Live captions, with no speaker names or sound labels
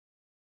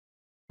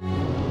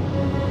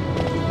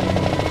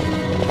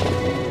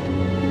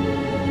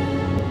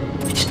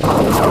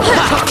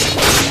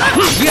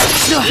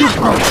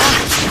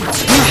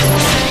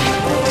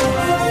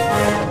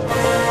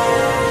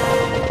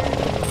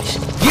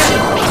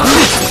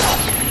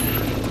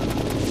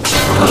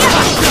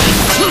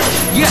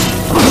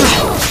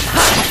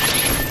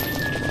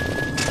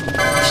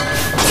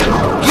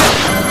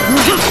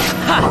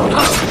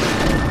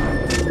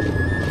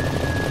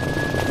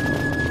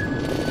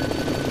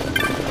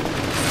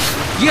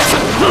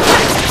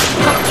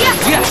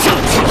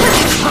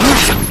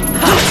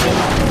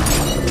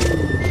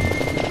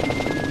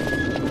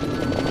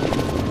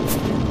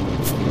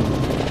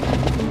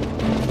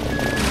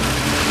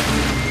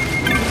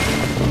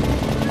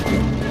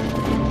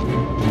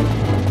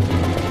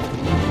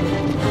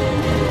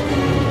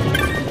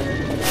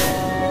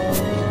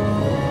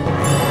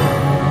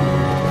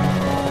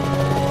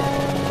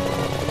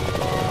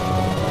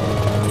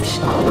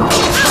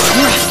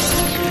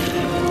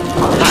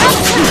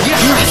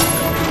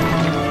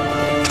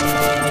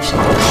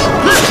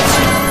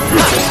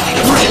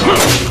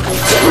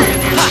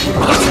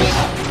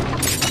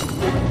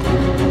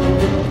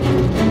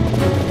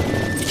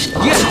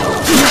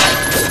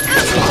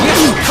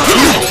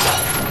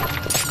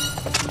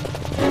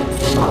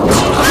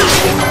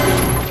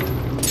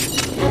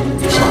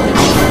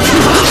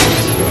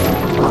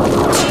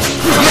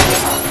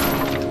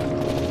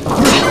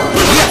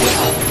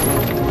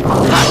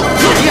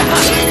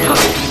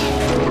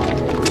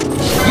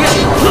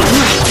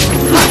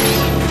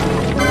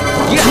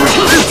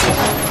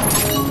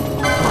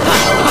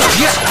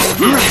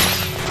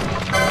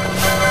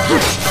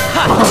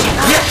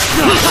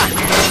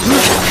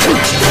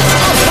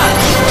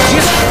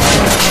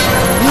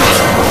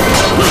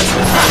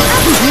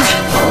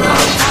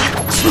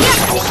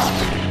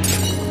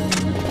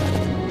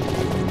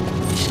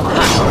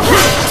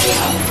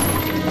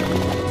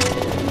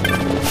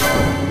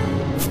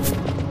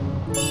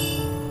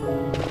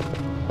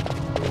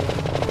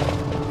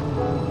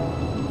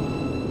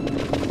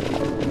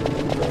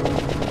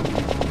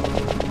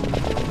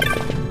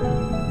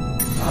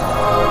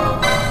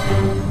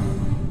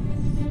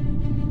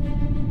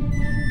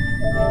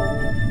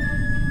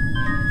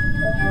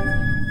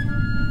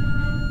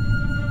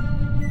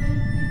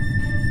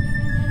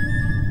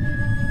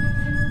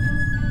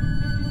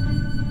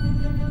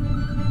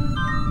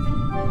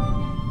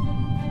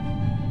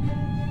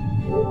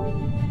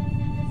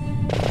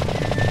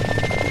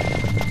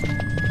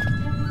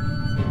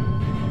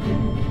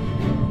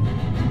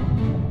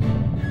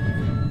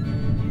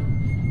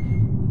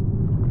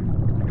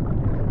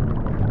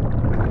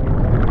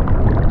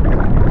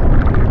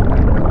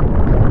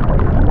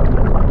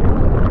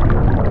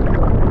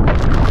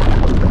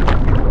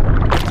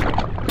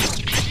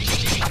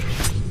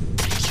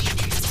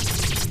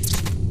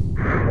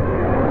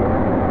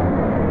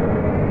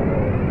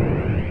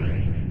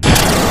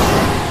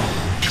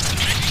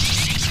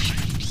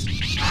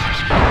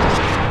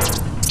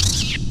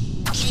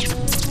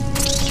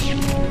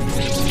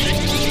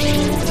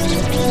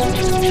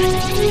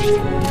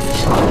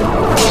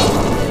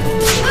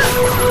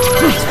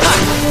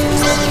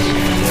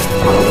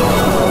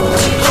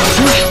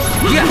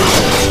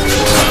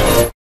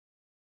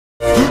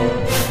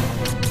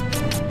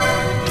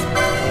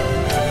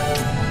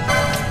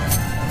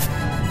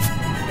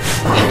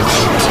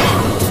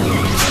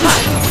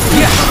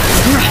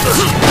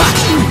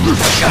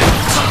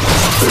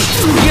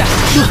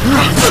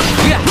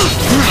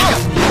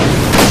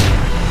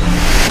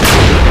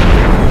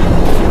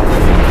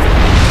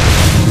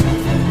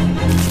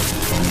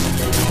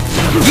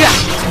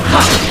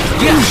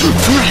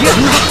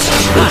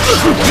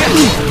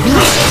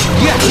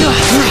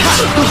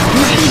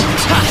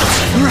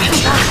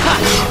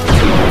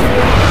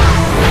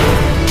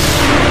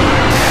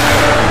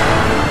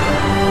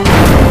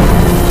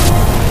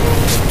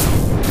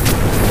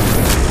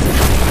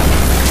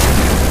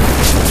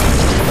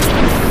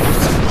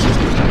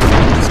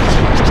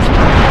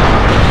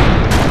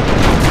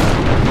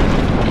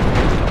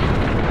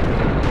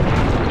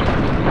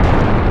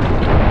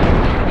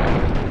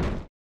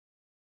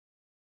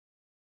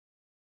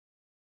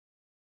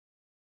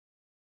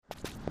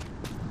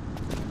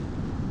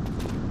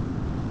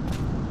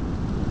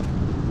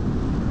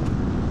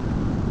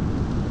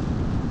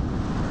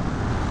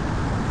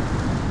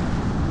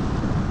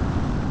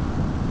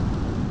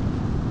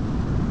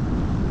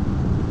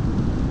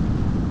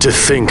To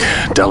think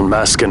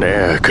Dalmascan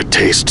air could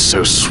taste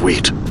so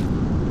sweet.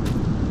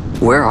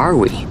 Where are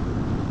we?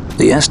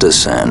 The Estes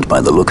Sand,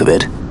 by the look of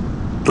it.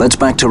 Let's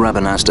back to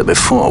Rabanasta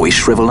before we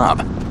shrivel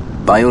up.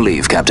 By your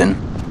leave, Captain.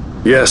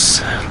 Yes,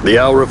 the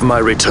hour of my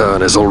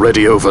return is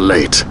already over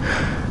late.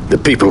 The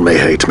people may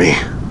hate me,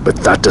 but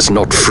that does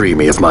not free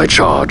me of my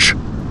charge.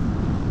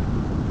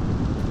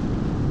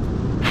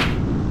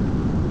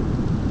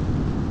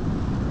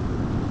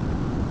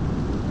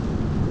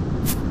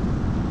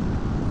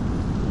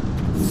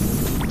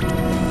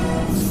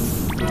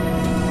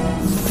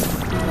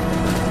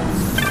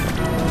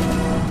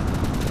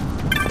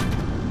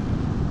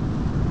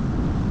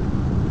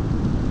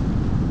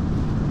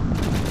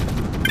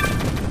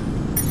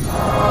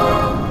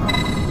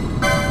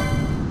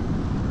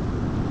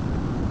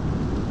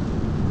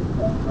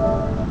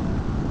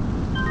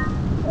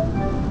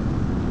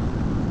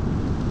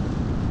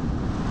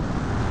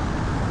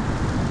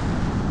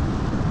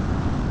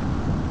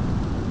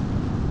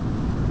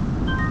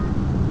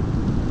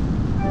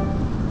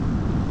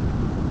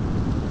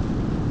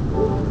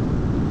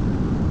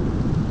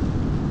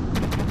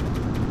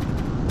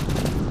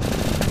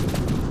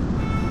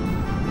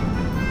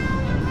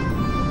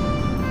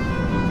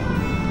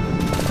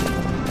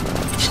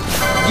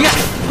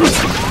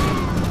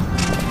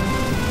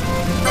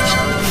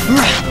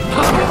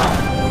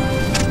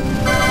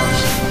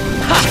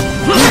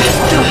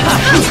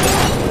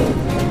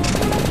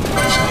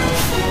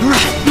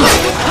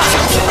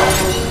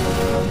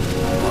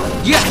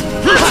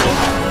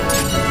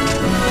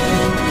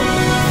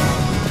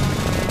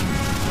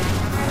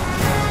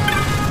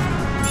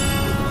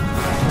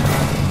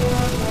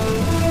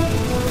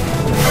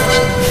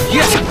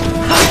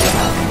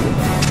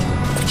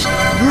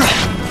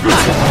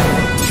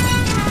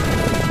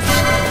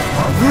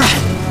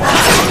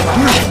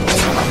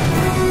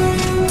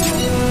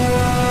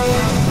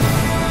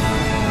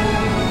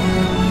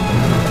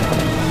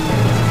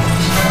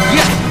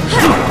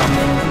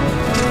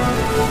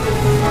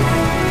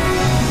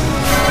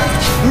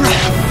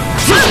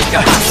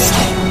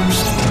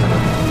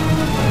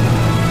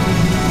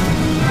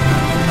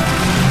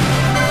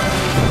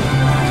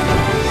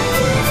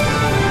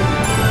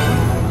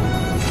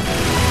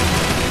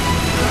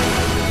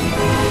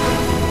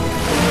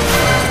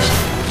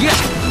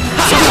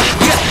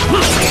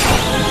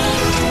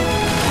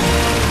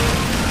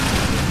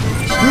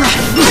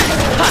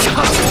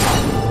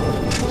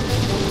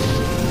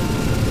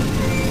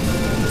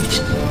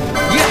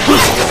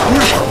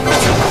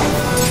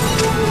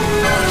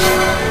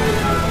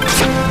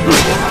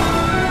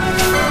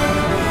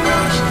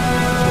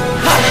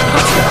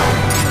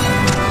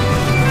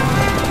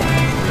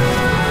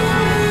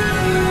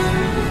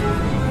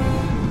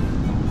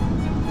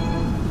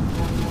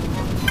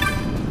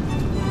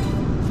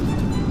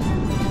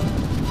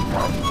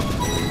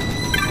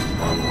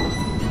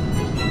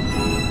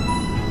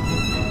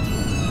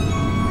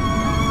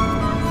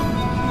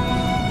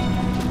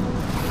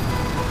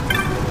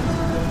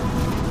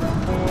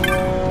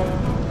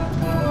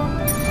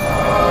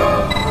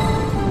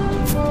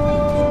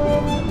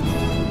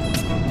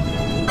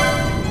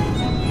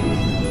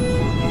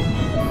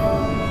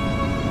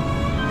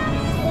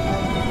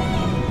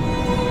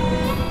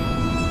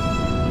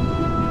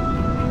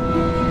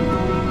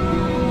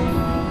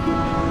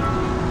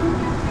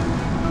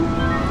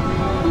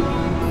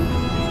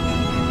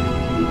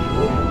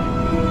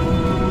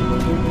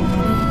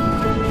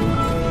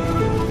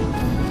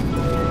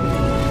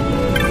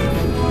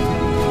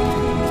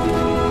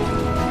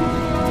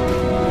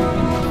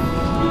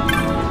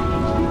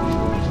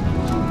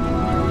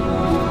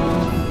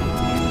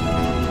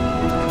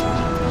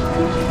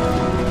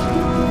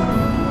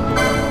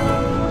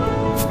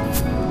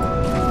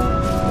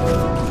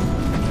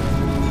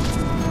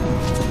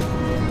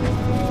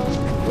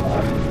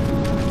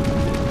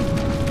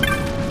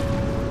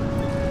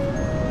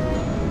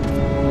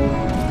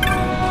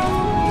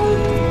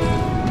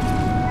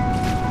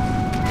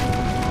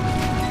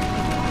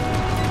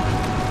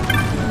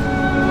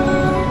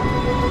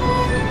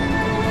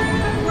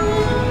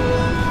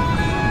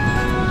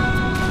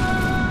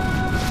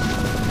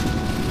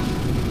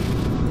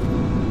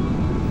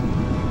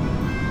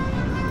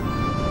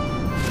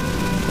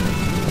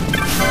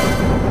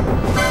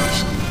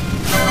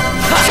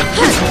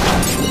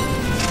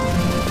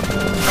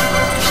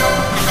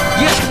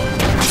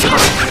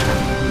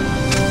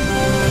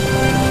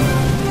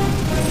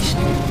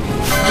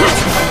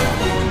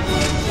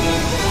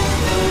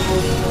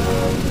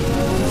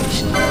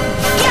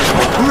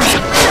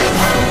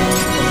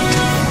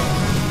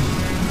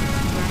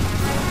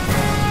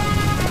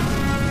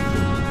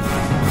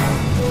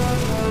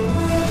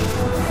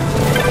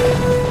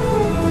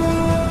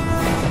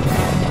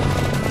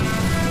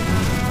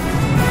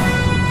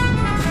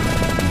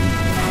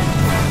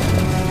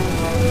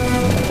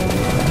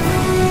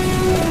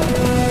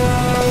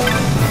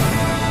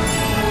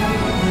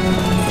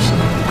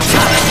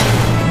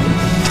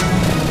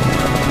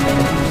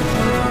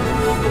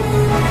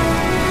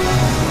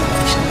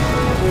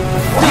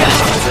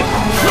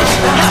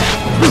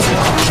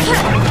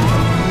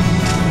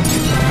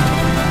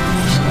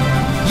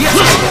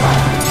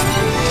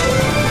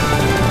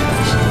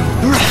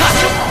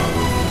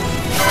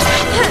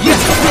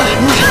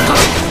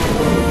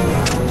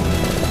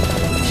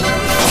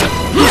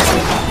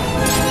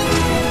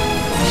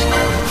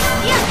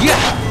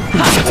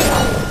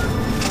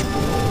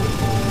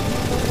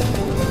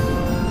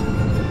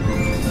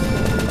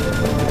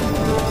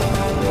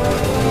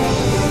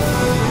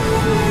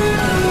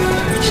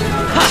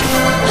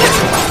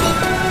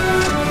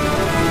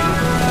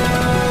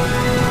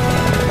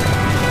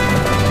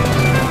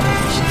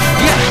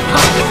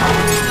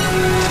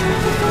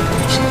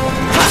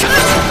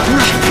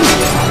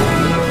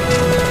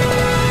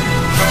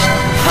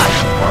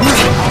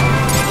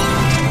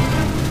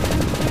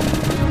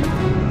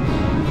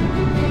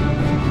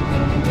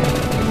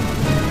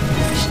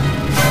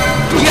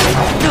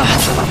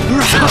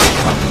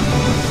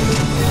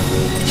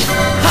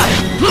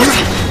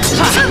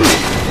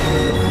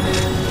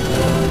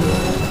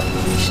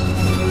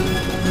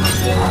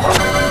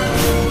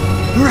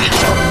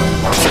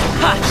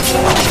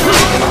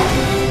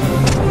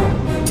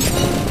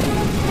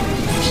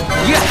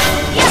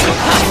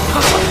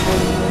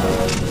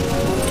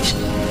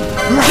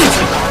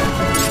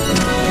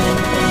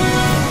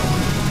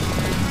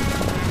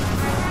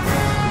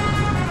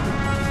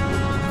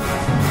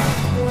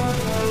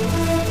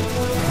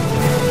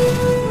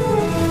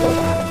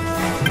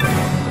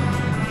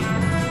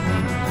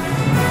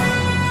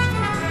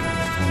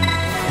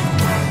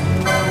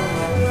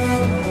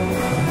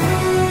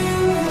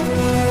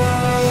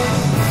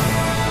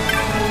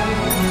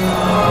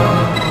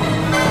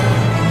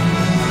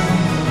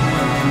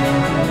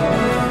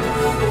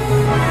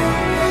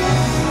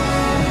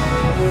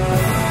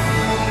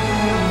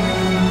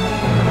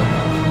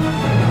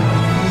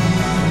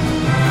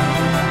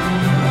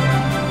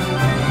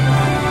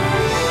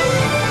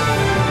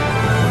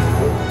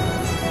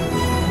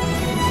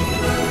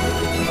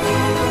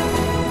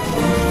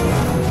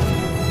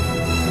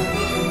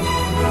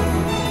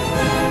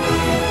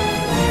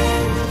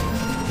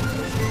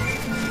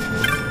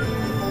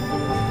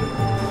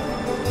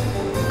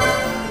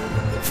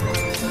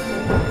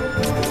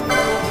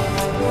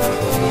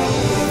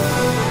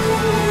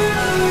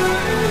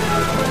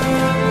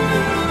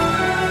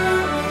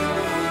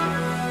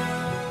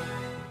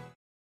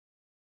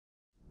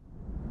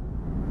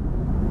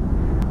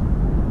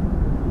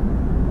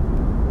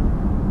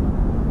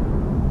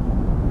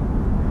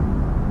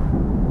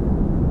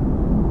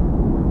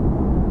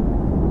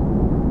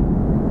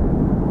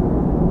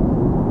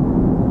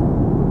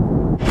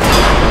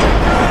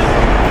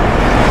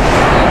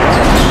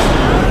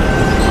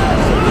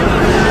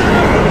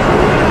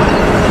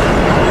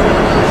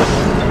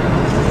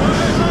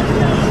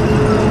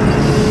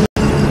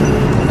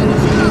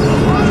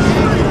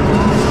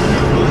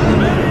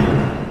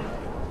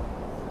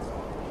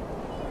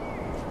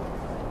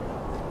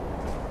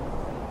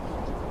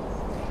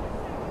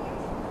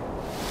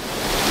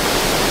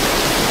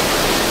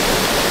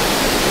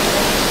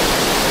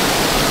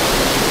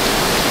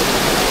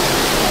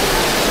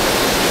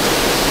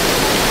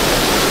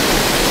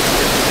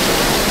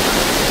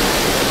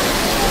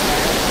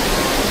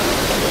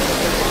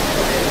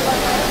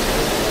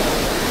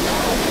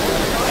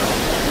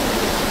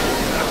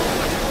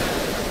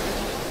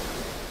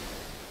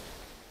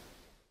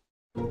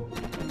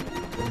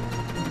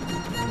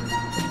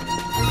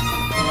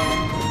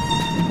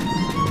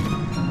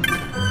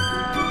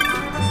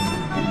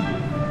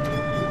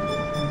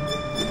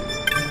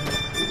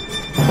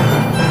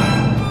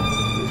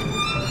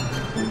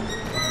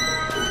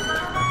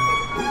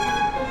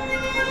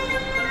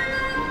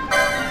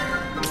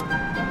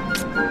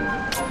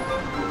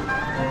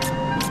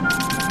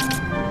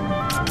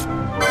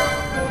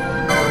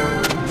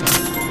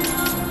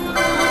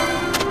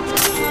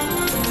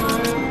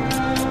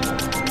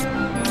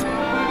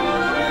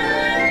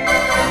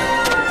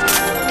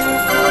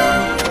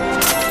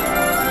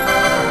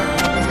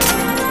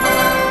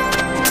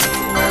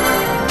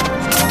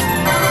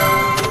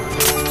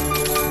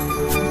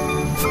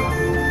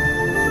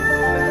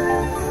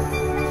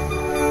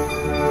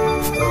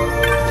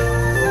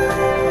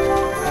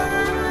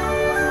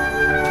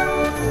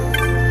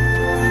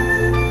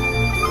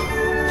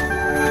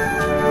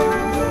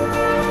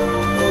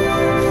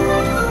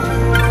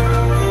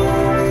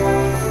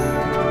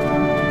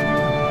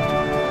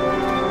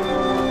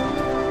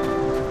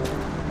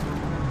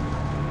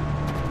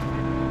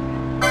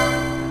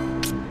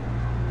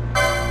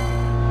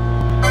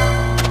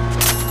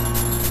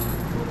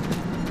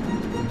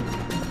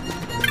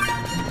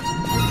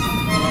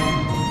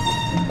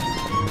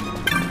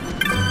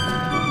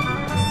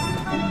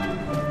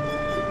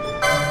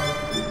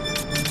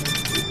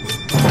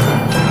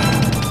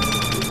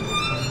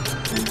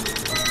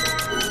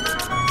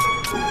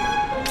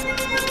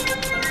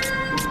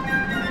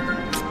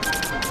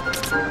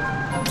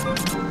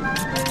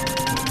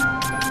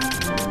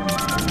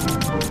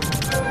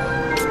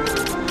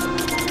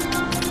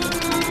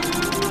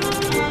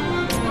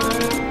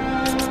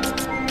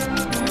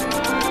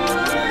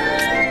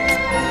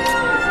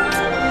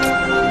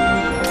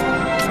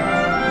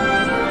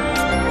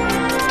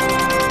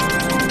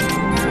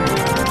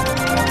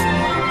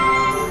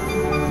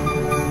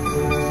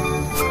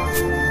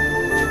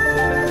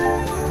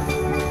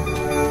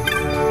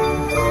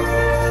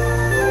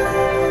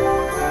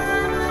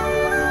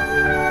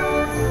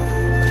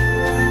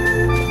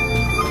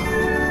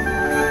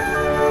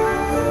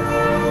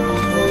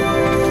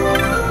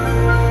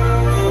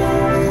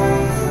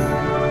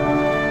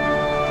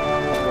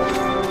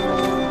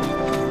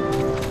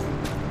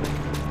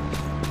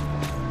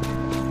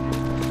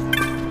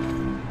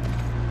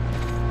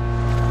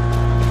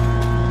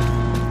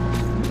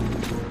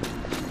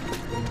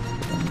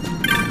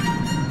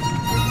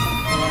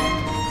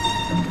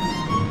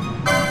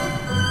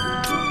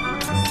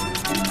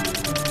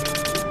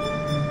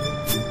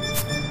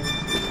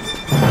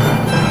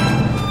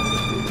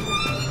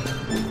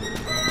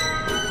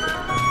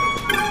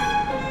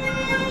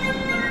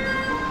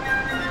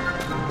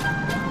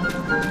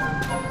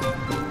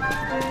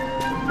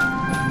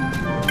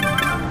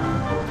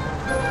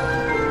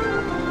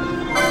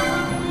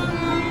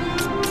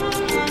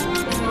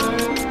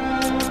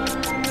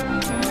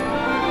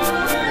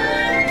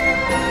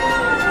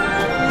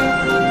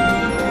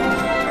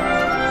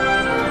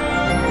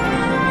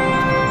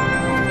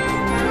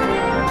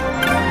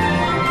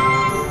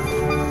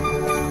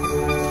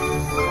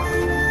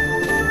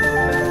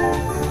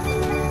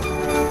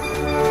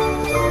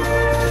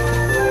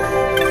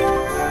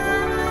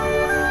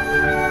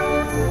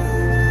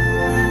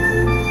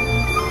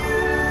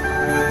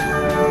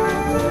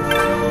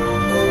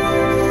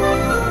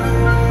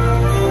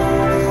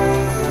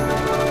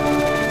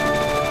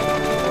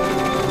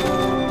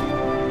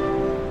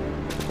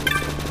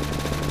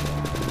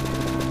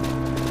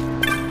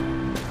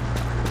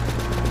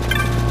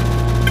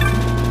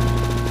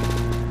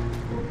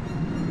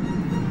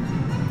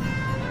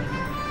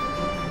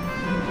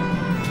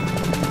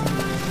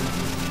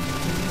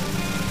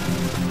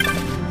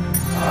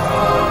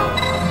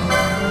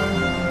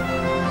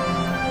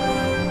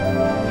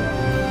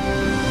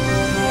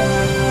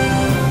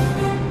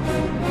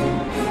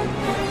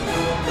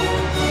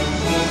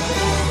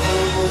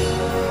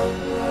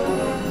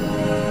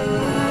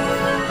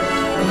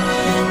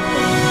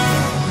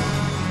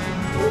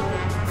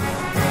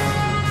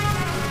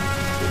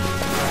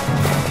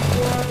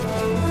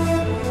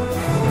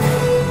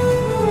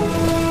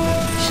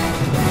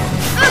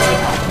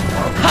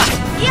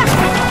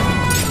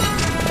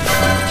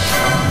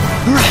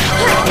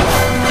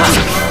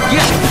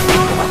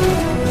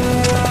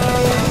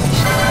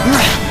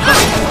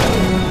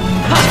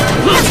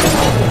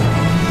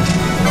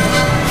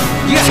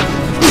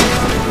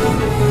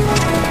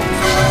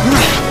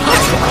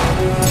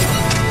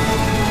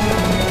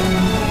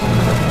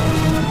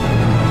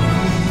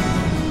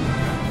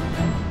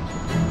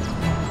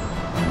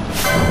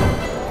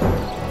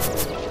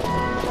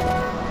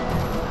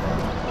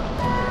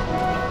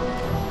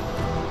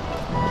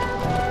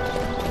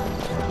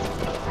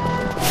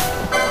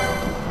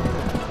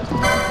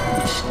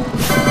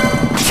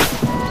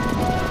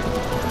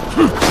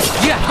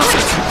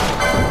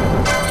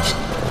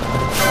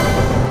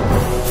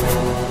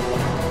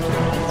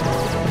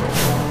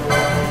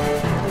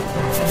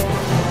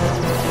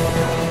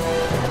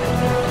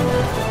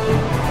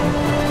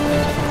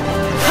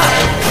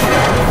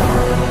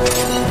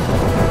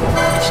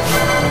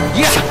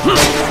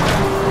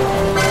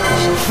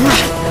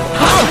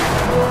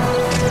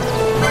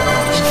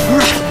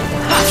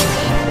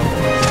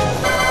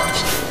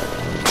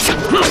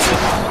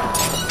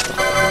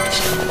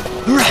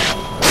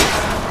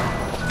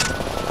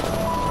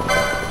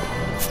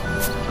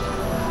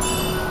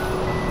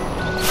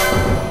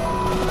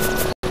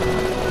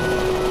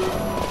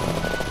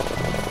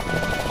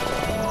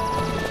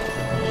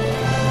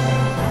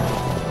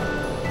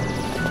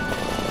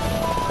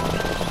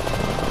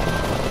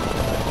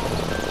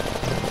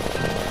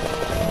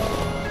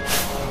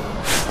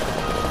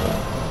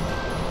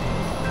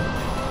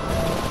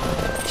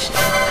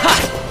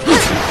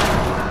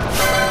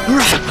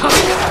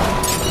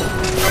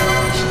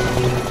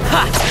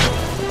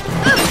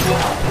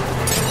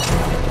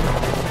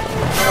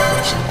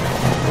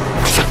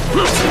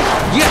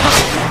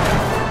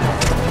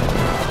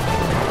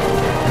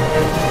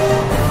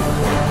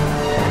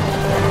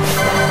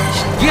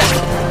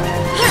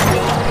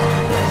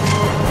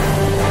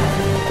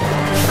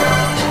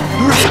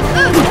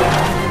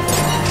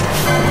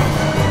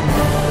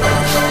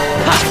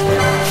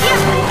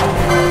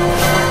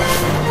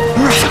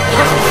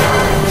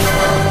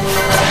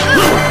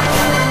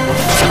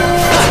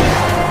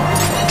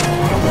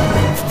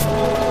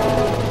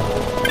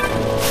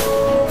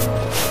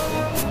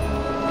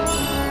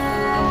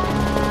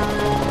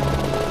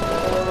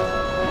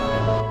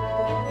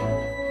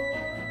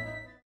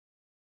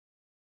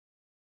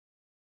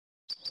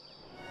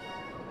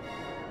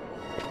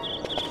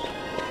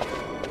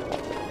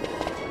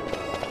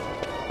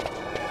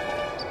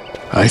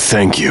 I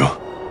thank you.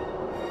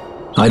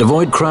 I'd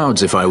avoid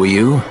crowds if I were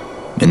you.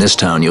 In this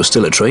town, you're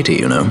still a traitor,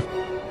 you know.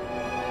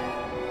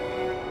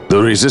 The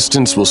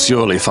Resistance will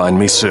surely find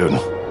me soon.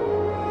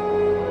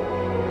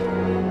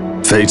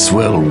 Fate's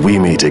will, we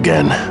meet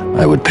again.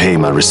 I would pay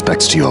my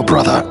respects to your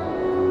brother.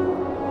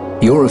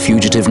 You're a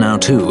fugitive now,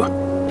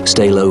 too.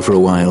 Stay low for a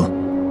while.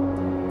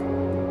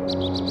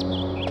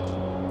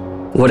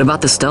 What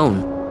about the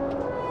stone?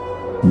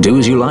 Do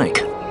as you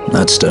like.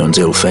 That stone's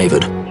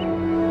ill-favored.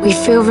 We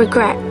feel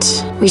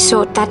regret. We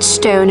sought that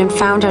stone and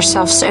found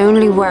ourselves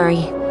only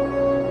worry.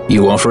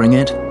 You offering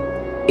it?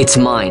 It's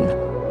mine.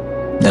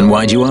 Then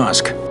why'd you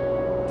ask?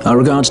 Our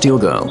regards to your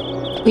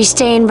girl. We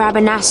stay in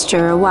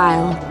Rabanastre a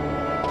while.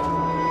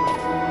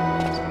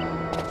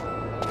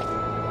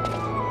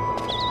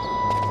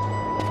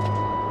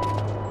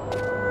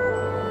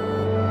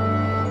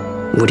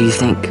 What do you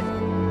think?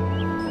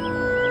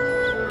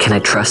 Can I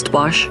trust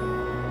Bosch?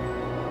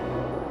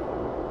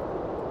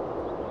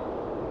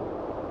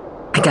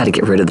 I gotta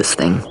get rid of this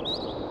thing.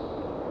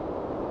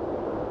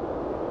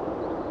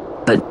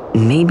 But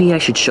maybe I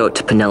should show it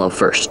to Penelo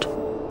first,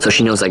 so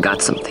she knows I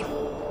got something.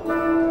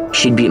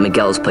 She'd be at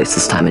Miguel's place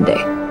this time of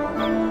day.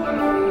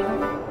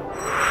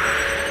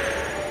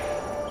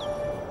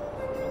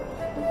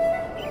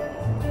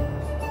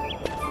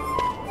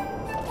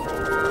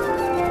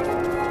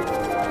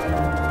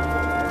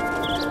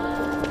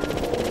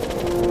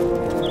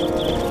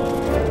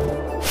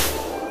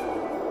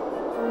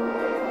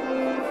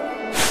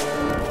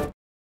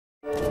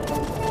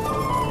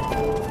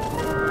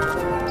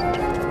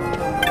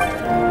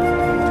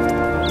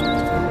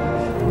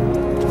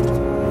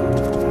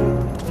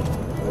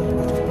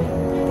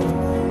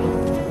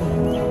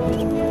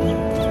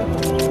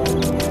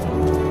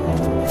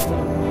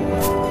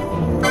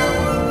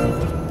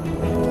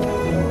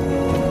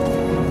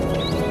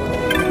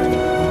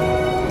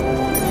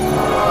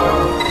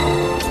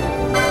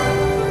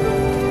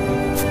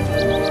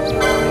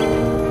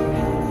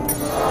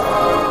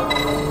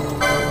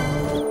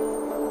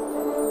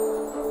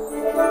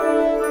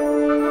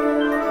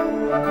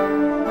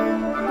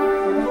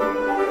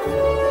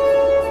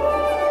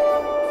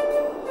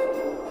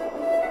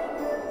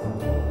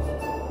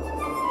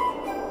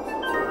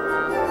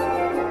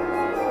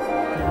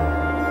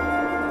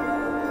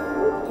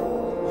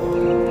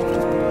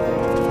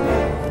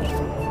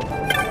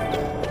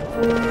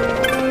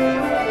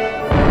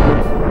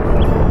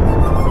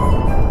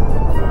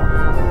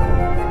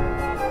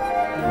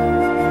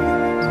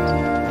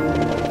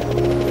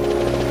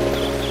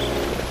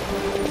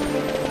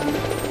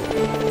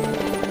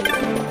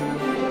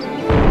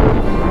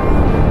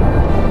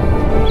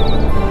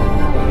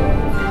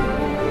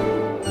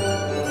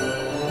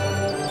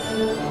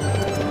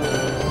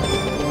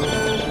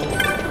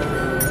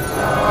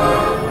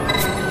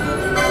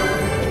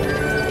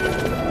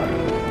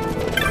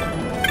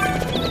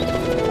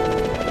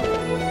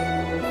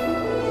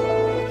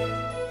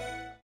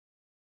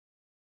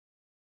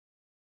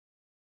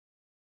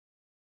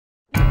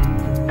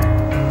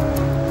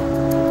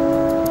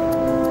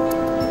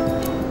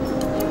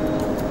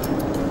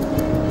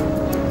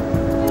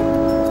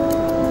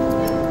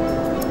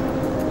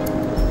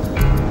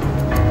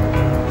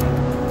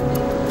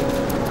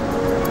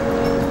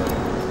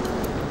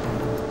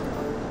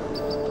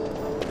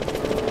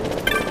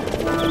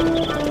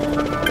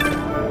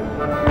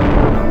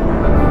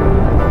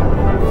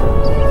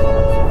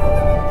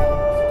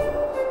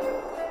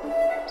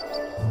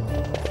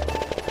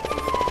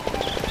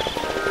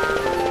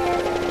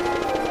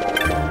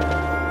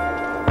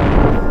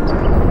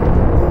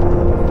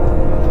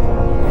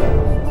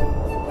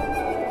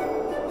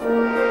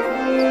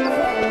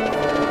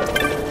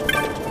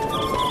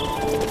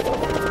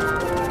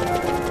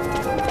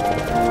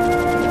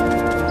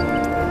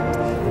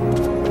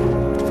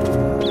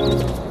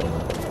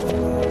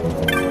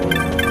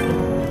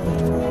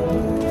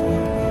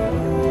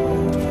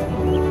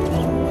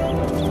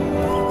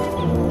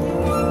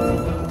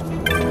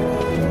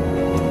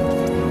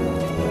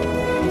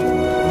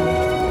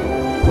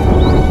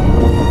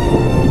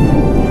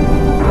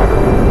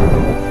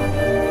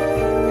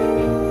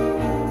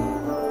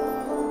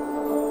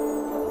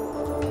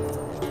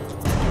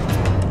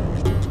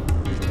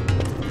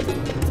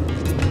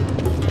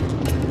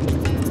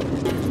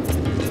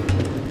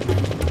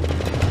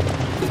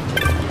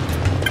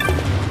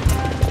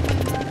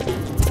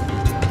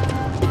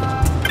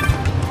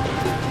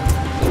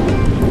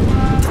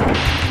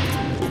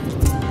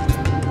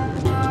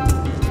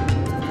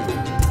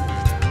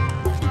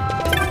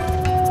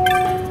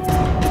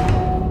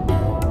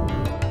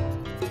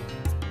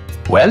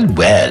 Well,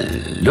 well,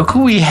 look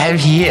who we have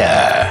here.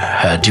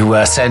 Heard you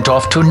were sent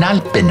off to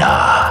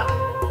Nalpina.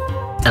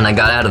 And I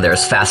got out of there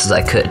as fast as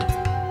I could.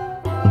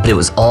 But it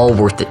was all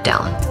worth it,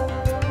 Dallin.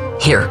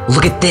 Here,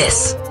 look at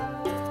this.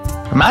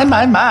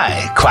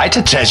 My, quite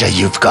a treasure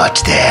you've got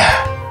there.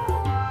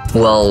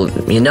 Well,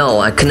 you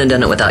know, I couldn't have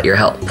done it without your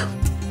help.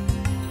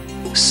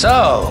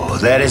 So,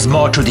 there is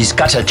more to this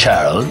gutter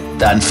churl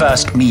than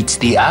first meets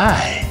the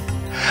eye.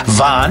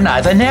 Van,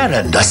 I've an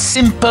errand, a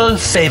simple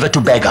favor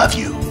to beg of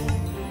you.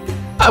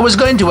 I was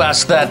going to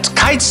ask that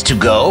kites to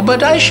go,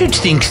 but I should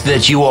think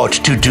that you ought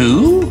to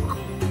do.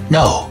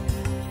 No,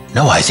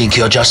 I think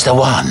you're just the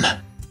one.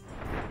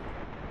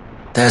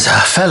 There's a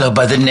fellow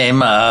by the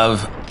name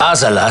of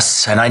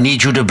Azalas, and I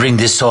need you to bring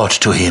this sword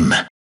to him.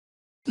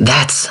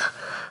 That's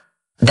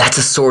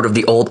a sword of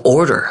the old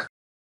order.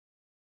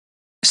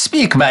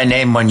 Speak my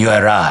name when you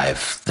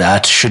arrive.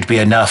 That should be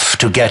enough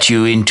to get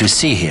you in to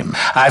see him.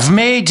 I've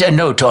made a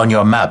note on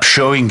your map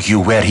showing you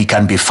where he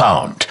can be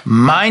found.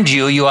 Mind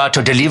you, you are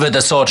to deliver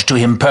the sword to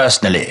him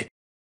personally.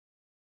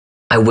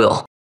 I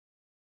will.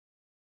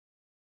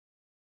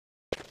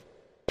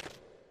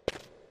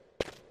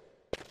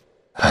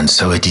 And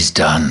so it is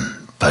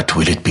done, but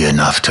will it be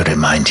enough to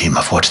remind him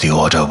of what the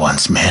Order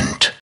once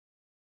meant?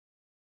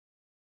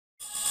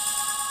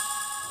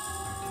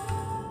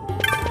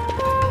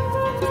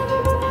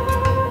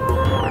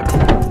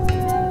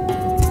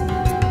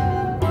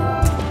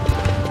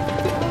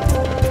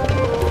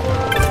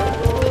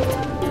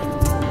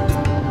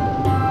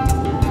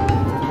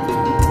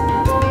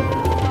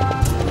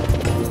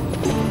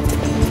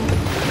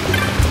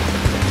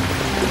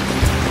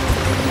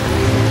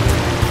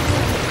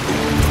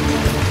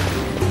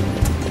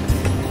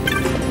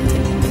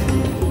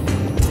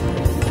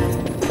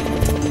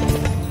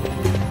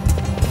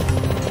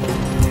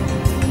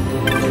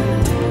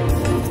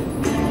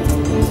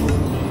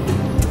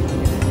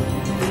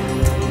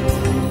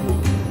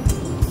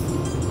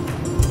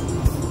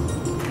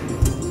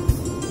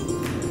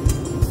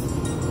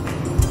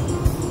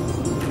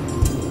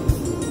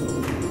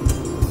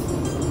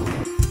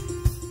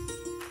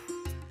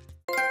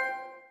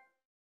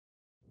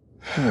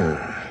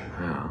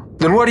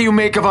 Then what do you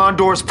make of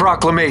Andor's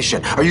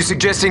proclamation? Are you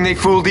suggesting they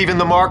fooled even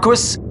the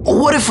Marquis?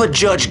 What if a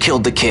judge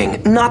killed the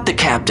king, not the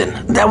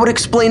captain? That would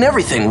explain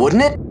everything,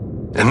 wouldn't it?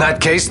 In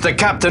that case, the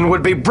captain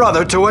would be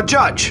brother to a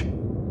judge.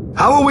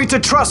 How are we to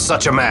trust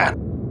such a man?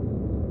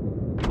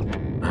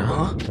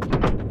 Huh?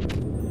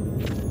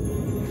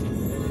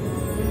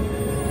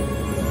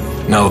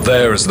 Now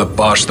there's the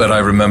Bosch that I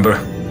remember.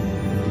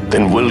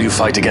 Then will you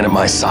fight again at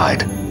my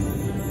side?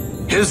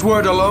 His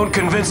word alone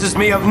convinces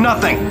me of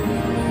nothing.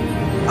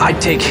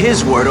 I'd take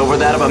his word over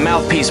that of a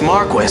mouthpiece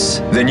Marquis.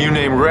 Then you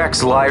name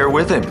Rex liar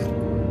with him.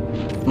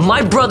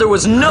 My brother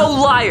was no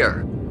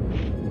liar!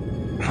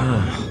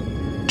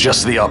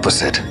 Just the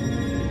opposite.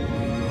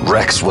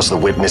 Rex was the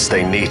witness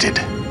they needed.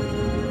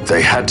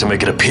 They had to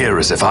make it appear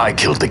as if I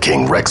killed the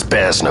king. Rex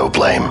bears no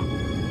blame.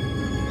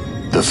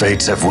 The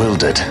fates have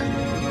willed it.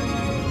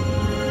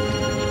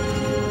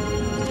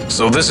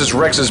 So this is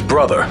Rex's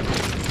brother.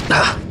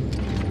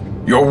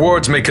 Your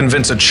words may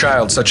convince a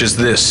child such as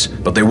this,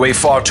 but they weigh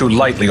far too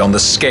lightly on the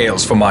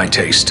scales for my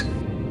taste.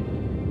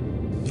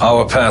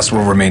 Our paths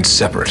will remain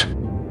separate.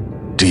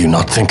 Do you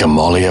not think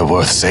Amalia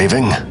worth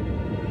saving?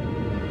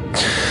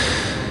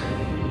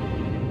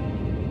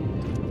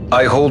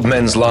 I hold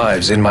men's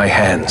lives in my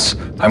hands.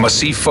 I must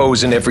see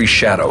foes in every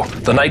shadow.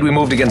 The night we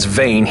moved against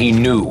Vane, he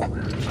knew.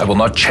 I will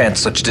not chance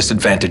such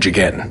disadvantage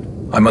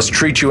again. I must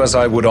treat you as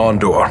I would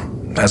Andor,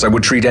 as I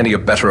would treat any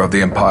abettor of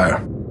the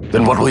Empire.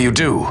 Then what will you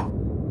do?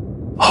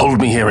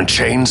 Hold me here in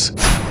chains?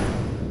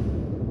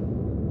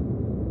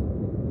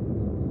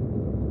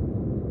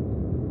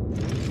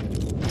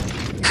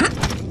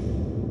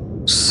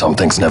 Some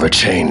things never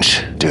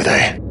change, do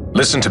they?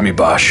 Listen to me,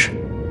 Bosch.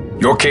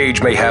 Your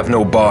cage may have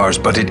no bars,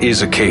 but it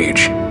is a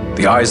cage.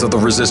 The eyes of the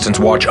Resistance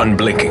watch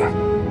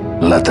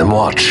unblinking. Let them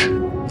watch.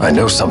 I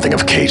know something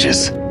of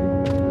cages.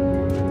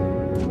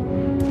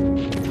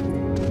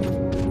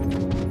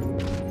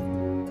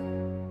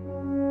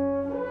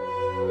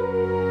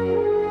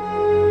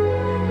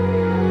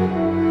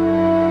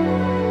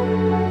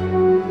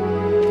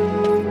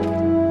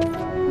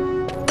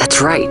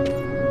 That's right.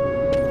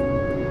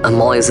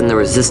 Amalia's in the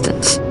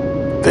Resistance.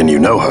 Then you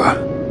know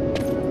her.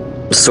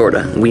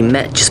 Sorta. We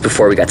met just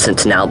before we got sent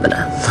to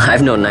Nalbina.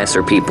 I've known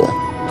nicer people.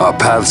 Our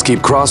paths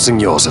keep crossing,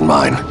 yours and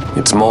mine.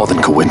 It's more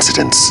than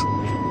coincidence.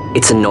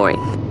 It's annoying.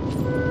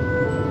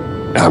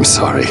 I'm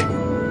sorry.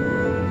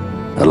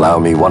 Allow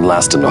me one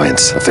last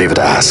annoyance, a favor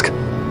to ask.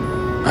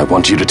 I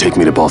want you to take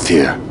me to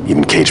Balthier.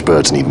 Even caged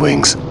birds need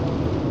wings.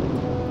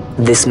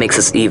 This makes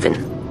us even.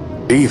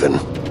 Even?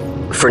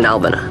 For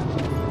Nalbina.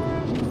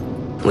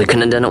 We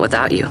couldn't have done it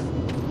without you.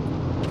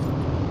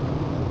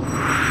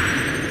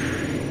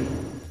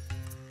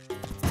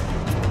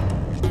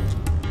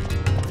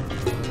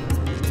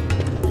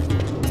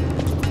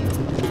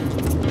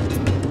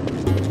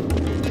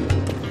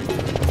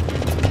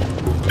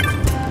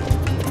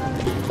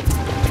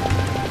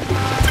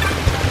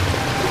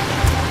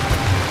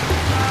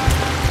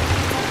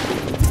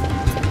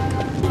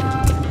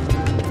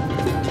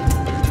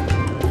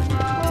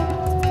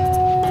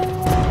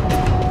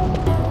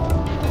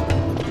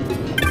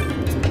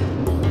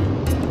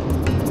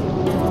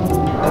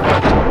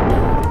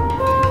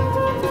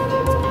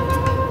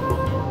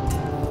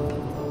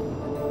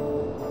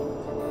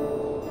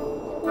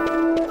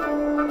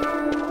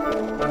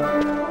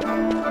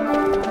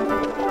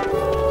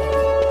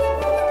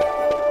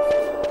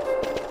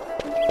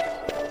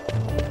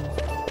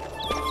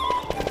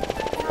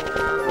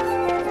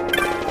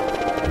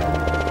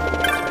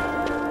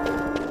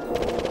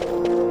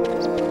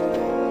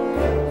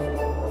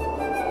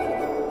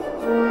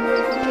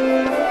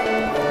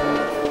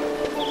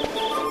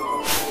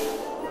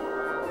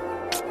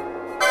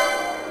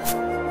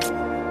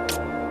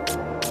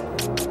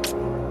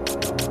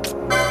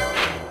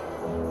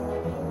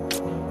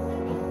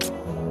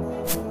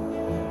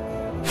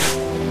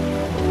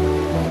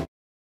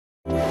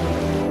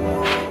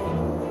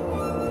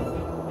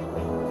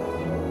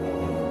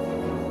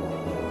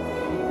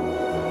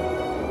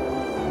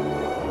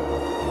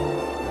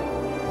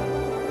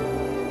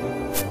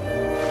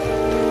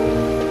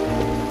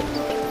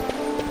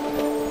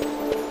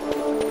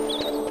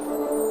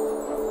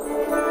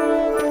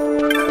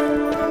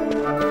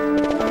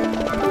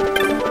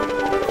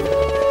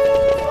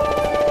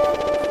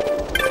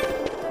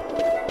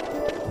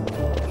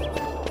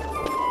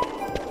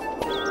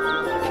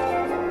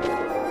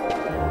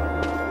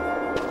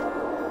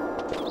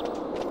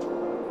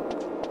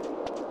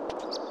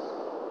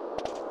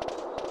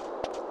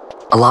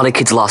 lot of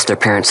kids lost their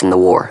parents in the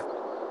war.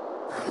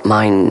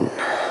 Mine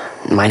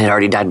had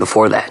already died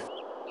before that.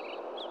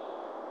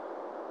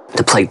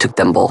 The plague took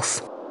them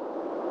both.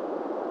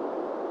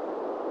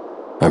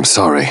 I'm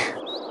sorry.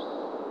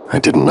 I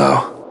didn't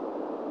know.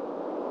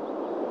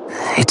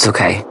 It's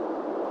okay.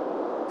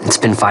 It's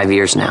been 5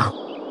 years now.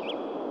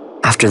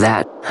 After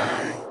that,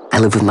 I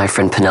lived with my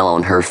friend Penello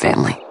and her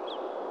family.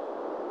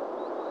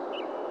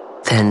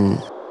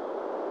 Then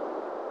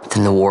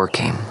the war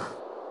came.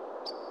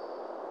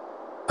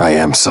 I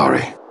am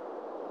sorry.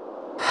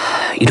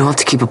 You don't have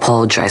to keep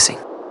apologizing.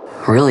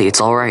 Really,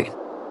 it's all right.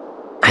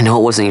 I know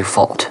it wasn't your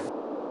fault.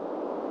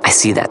 I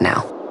see that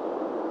now.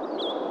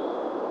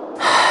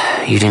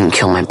 You didn't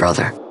kill my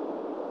brother.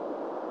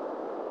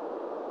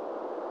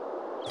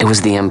 It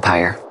was the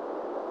Empire.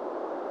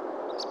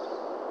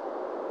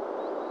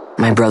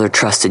 My brother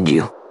trusted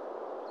you.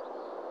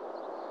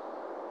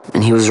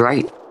 And he was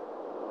right.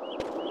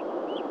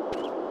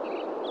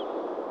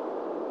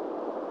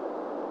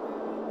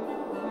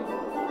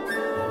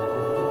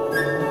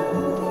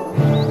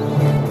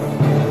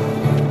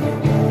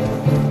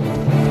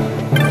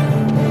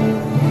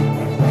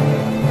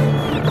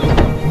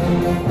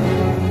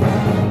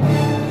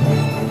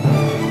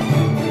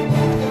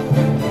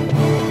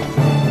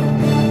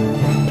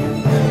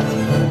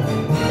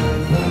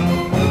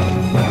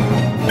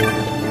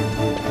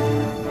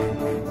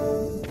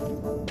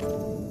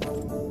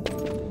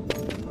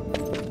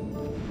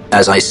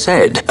 As I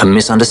said, a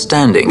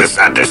misunderstanding.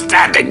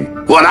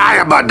 Misunderstanding? What I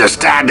am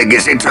understanding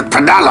is it took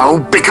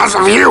Penello because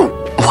of you.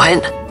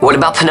 What? What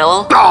about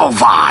Penello? Oh,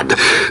 Vaughn.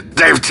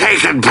 They've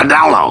taken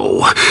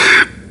Penello.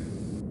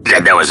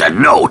 And there was a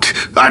note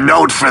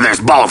for this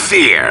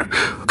Balthier.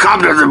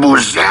 Come to the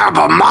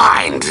Muserba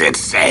Mines, it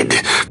said.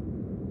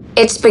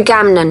 It's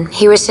Begamnon.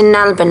 He was in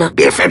Albina.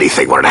 If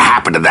anything were to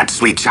happen to that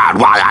sweet child,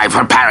 why, I've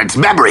her parents'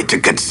 memory to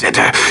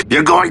consider.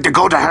 You're going to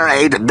go to her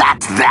aid, and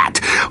that's that.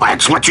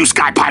 That's what you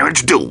sky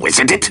pirates do,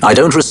 isn't it? I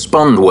don't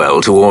respond well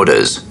to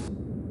orders.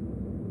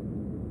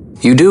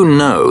 You do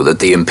know that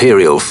the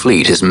Imperial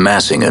fleet is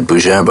massing at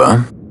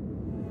Bujerba.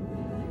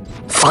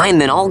 Fine,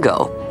 then I'll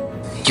go.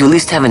 You at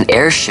least have an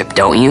airship,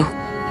 don't you?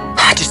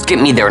 Just get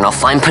me there and I'll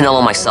find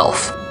Penello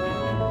myself.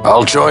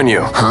 I'll join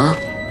you. Huh?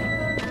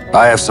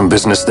 I have some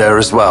business there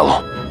as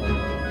well.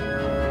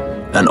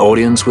 An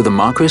audience with the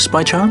Marquis,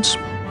 by chance?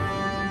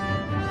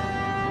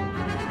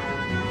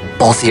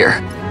 Balthier,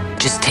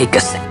 just take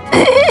us,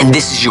 and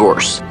this is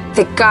yours.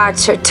 The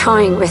guards are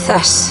toying with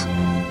us.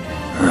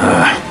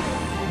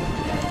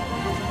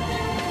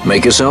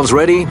 Make yourselves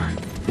ready.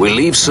 We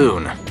leave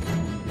soon.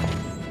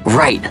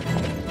 Right.